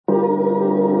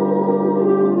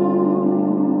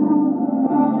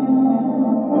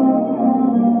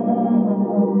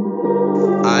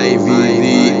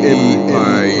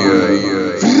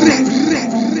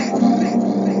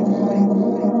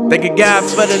Thank a God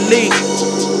for the lead.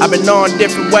 I've been on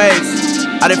different waves.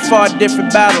 I done fought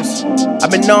different battles.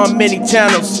 I've been on many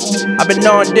channels. I've been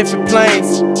on different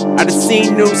planes. I done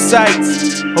seen new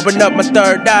sights. Open up my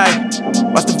third eye.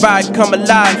 Watch the vibe come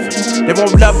alive. They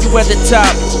won't love you at the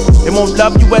top. They won't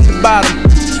love you at the bottom.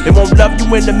 They won't love you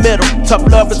in the middle. Tough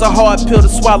love is a hard pill to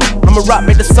swallow. I'ma rock,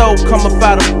 make the soul come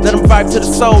about them. Let them vibe to the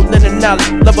soul and the knowledge.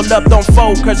 Level up, don't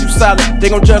fold, cause you solid. They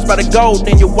gon' judge by the gold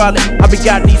in your wallet. I be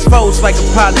got these foes like a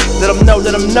pilot. Let them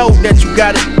know that you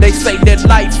got it. They say that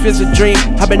life is a dream.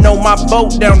 I been on my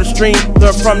boat down the stream.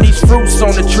 Learn from these fruits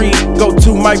on the tree. Go to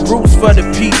my roots for the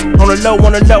peace. On the low,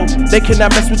 they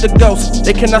cannot mess with the ghost.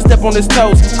 They cannot step on his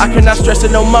toes. I cannot stress it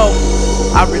no more.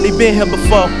 I really been here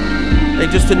before. They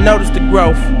just to notice the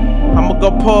growth. I'ma go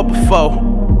pull before.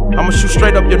 I'ma shoot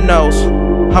straight up your nose.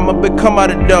 I'ma become out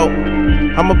of dope.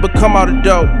 I'ma become out of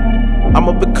dope.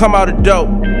 I'ma become out of dope.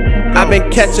 I've been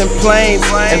catching planes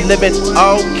and living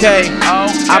okay.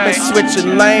 I've been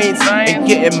switching lanes and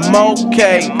getting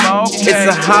okay. It's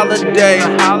a holiday,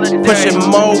 pushing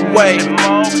more weight.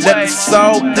 Let the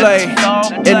soul play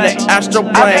in the astral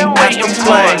plane. I've been waiting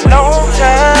for a long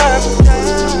time.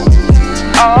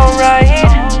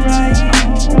 Alright.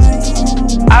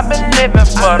 I've been living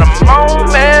for the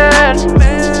moment.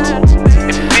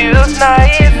 It feels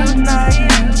nice.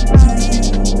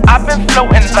 I've been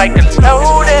floating like a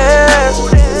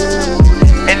lotus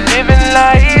and living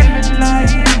life.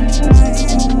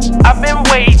 I've been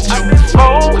way too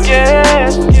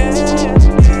focused.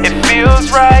 It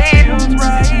feels right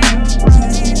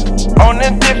on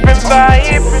a different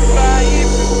vibe.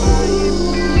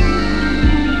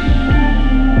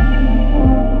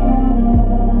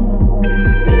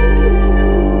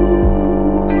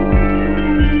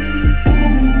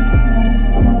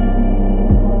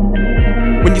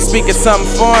 When you speaking something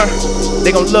foreign,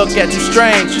 they gon' look at you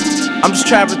strange. I'm just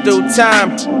traveling through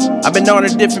time. I've been on a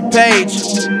different page.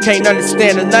 Can't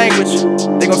understand the language.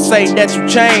 They gon' say that you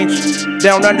changed. They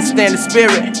don't understand the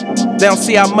spirit. They don't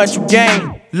see how much you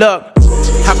gain. Look,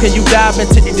 how can you dive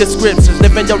into the descriptions?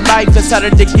 Living your life inside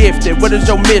of the gifted. What is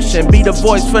your mission? Be the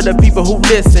voice for the people who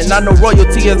listen. I know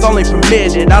royalty is only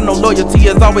permitted. I know loyalty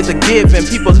is always a given.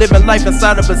 People living life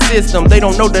inside of a system. They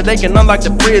don't know that they can unlock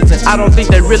the prison. I don't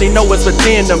think they really know what's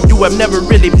within them. You have never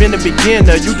really been a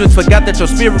beginner. You just forgot that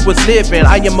your spirit was living.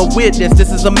 I am a witness,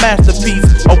 this is a masterpiece.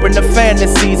 Open the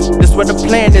fantasies, this where the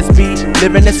planets be.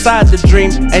 Living inside the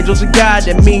dream, angels are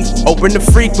guiding me. Open the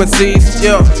frequencies,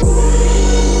 yeah.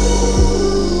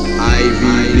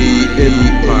 IVD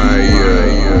Empire.